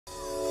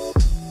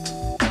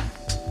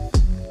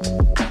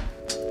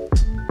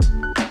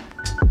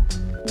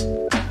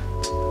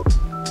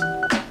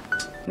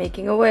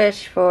making a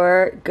wish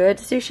for good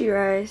sushi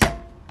rice.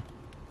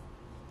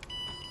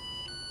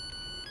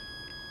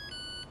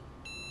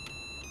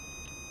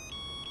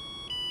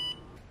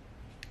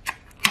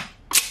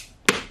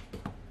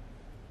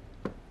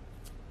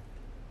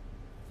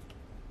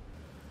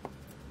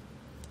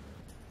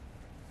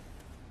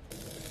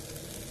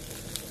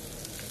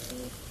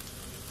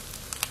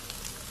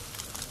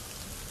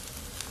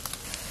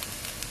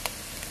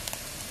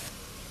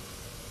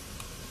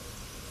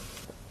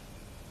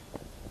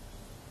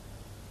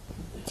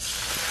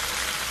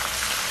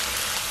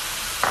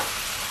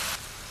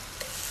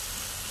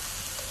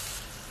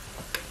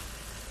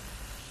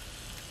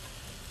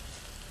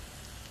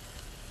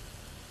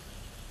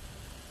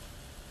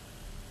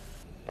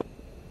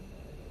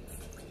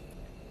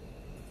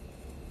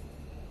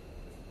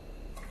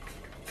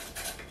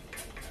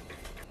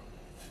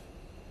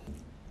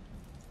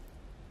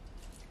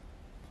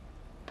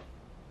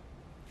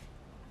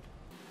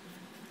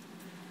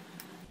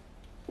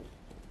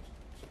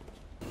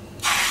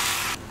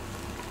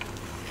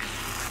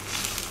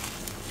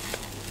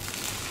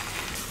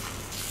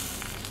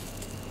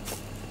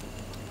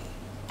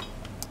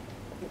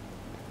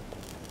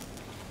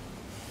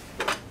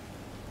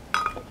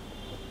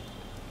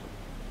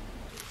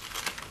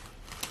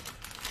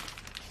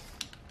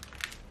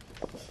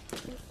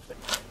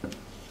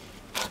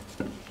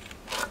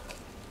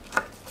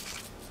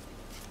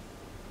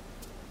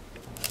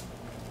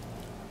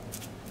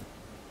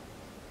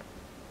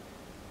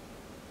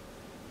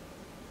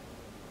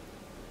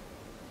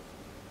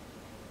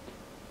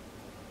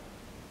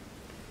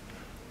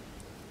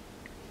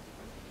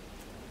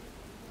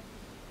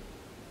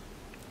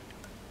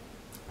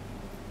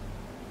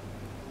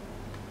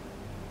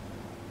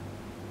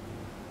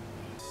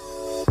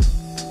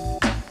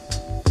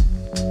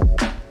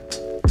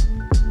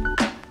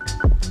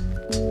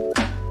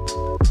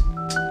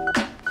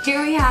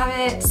 Here we have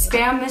it,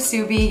 Spam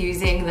Musubi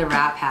using the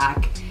wrap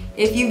hack.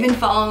 If you've been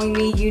following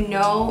me, you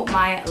know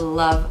my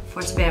love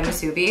for Spam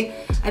Musubi.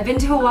 I've been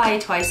to Hawaii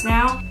twice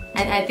now,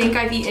 and I think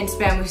I've eaten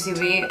Spam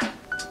Musubi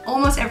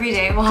almost every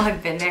day while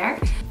I've been there.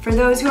 For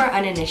those who are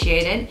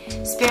uninitiated,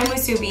 Spam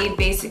Musubi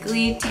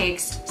basically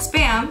takes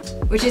Spam,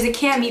 which is a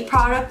canned meat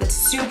product that's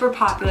super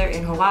popular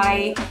in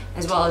Hawaii,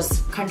 as well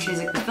as countries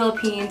like the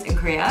Philippines and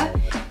Korea,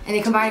 and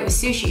they combine it with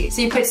sushi.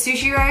 So you put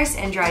sushi rice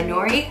and dried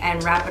nori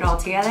and wrap it all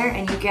together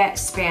and you get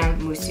Spam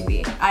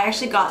Musubi. I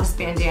actually got this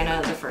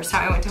bandana the first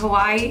time I went to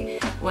Hawaii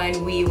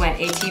when we went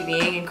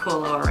ATVing in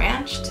Kualoa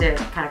Ranch to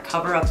kind of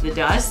cover up the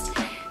dust.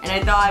 And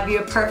I thought it'd be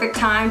a perfect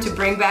time to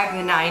bring back the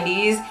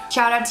 90s.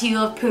 Shout out to You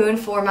Love Poon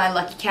for my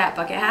Lucky Cat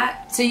bucket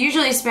hat. So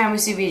usually Spam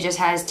Musubi just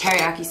has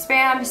teriyaki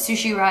Spam,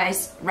 sushi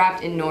rice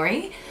wrapped in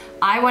nori.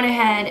 I went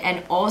ahead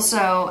and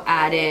also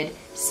added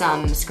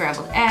some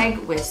scrambled egg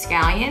with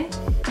scallion,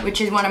 which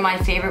is one of my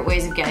favorite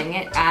ways of getting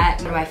it at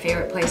one of my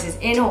favorite places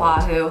in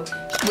Oahu,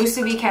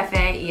 Musubi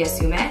Cafe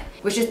Iasume,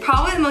 which is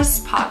probably the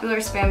most popular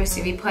Spam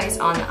Musubi place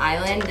on the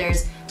island.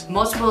 There's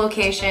multiple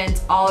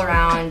locations all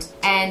around,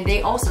 and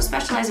they also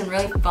specialize in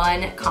really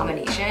fun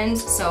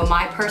combinations. So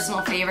my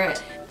personal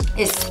favorite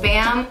is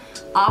Spam,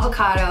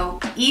 avocado,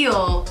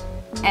 eel,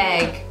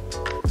 egg,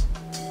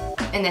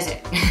 and that's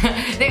it.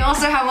 They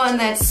also have one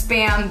that's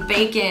Spam,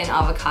 bacon,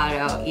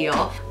 avocado,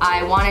 eel.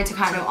 I wanted to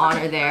kind of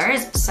honor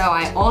theirs, so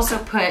I also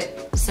put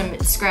some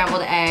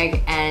scrambled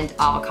egg and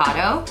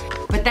avocado.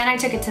 But then I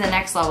took it to the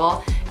next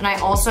level, and I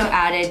also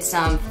added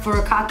some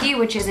furikake,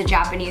 which is a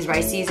Japanese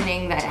rice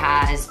seasoning that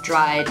has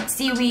dried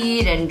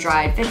seaweed and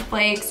dried fish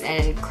flakes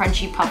and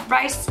crunchy puffed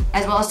rice,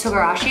 as well as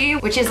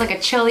togarashi, which is like a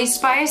chili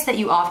spice that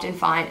you often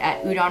find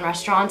at udon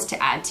restaurants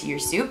to add to your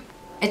soup.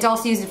 It's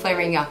also used in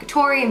flavoring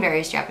yakitori and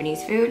various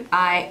Japanese food.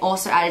 I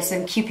also added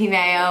some Kewpie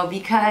mayo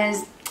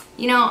because,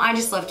 you know, I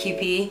just love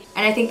Kewpie,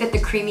 and I think that the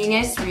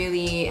creaminess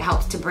really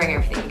helps to bring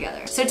everything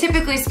together. So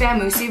typically Spam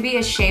Musubi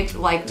is shaped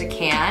like the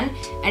can,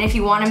 and if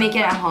you want to make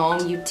it at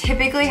home, you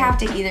typically have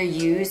to either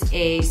use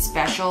a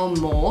special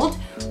mold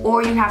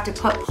or you have to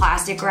put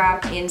plastic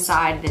wrap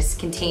inside this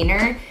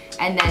container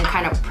and then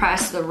kind of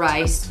press the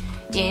rice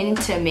in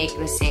to make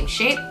the same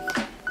shape.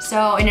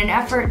 So in an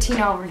effort to, you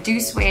know,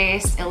 reduce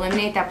waste,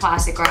 eliminate that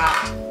plastic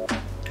wrap,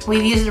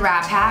 we've used a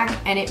wrap hack,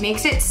 and it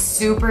makes it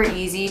super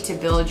easy to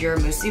build your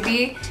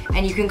musubi,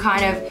 and you can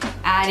kind of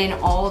add in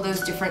all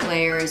those different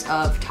layers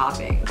of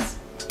toppings.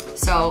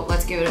 So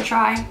let's give it a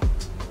try.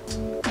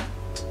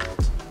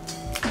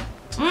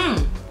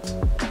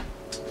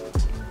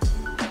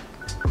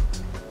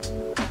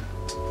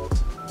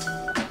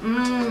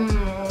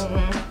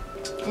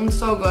 It's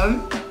so good.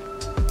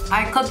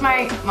 I cooked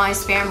my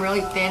Spam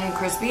really thin and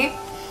crispy.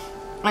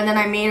 And then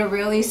I made a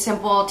really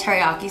simple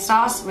teriyaki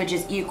sauce, which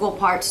is equal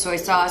parts soy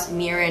sauce,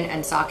 mirin,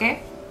 and sake.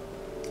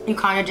 You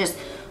kind of just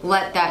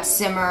let that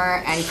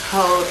simmer and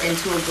coat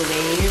into a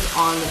glaze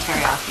on the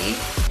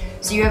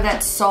teriyaki. So you have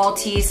that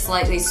salty,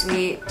 slightly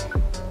sweet,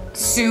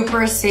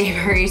 super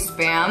savory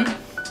Spam.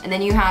 And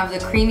then you have the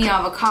creamy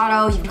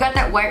avocado. You've got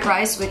that white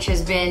rice, which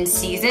has been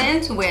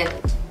seasoned with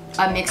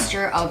a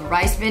mixture of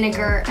rice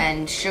vinegar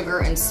and sugar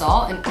and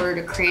salt in order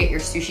to create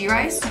your sushi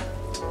rice.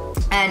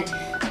 And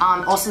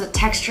Also the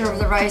texture of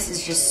the rice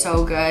is just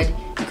so good.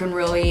 You can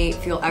really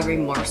feel every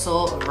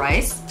morsel of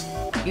rice.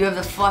 You have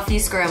the fluffy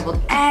scrambled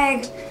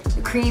egg,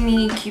 the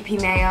creamy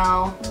Kewpie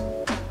mayo.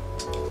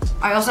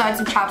 I also add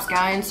some chopped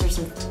scallions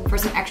for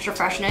some extra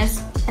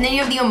freshness. And then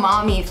you have the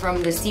umami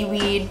from the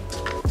seaweed,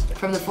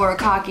 from the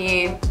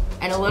furikake,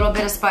 and a little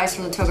bit of spice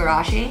from the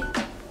togarashi.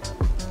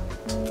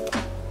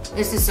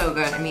 This is so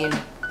good. I mean,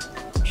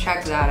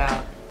 check that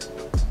out.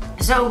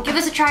 So give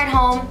this a try at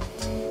home.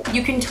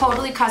 You can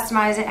totally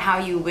customize it how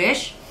you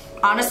wish.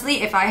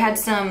 Honestly, if I had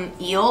some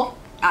eel,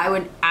 I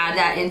would add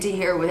that into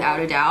here without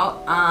a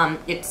doubt.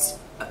 It's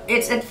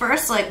at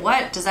first like,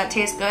 what? Does that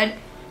taste good?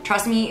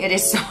 Trust me, it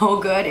is so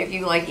good if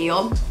you like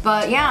eel.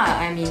 But yeah,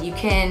 I mean, you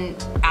can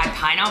add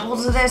pineapple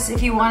to this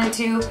if you wanted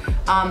to.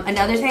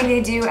 Another thing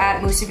they do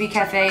at Musubi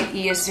Cafe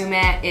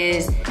Iyasume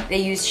is they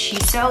use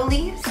shiso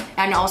leaves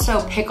and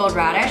also pickled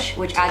radish,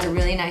 which adds a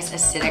really nice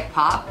acidic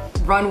pop.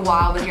 Run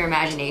wild with your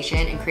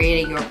imagination and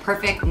creating your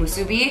perfect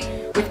musubi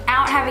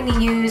without having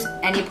to use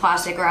any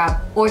plastic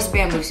wrap or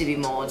Spam musubi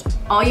mold.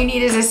 All you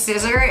need is a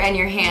scissor and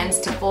your hands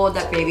to fold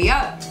that baby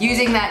up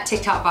using that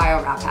TikTok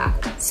bio wrap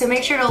hack. So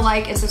make sure to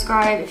like and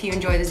subscribe if you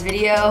enjoyed this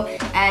video,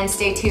 and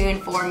stay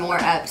tuned for more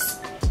eps.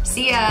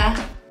 See ya!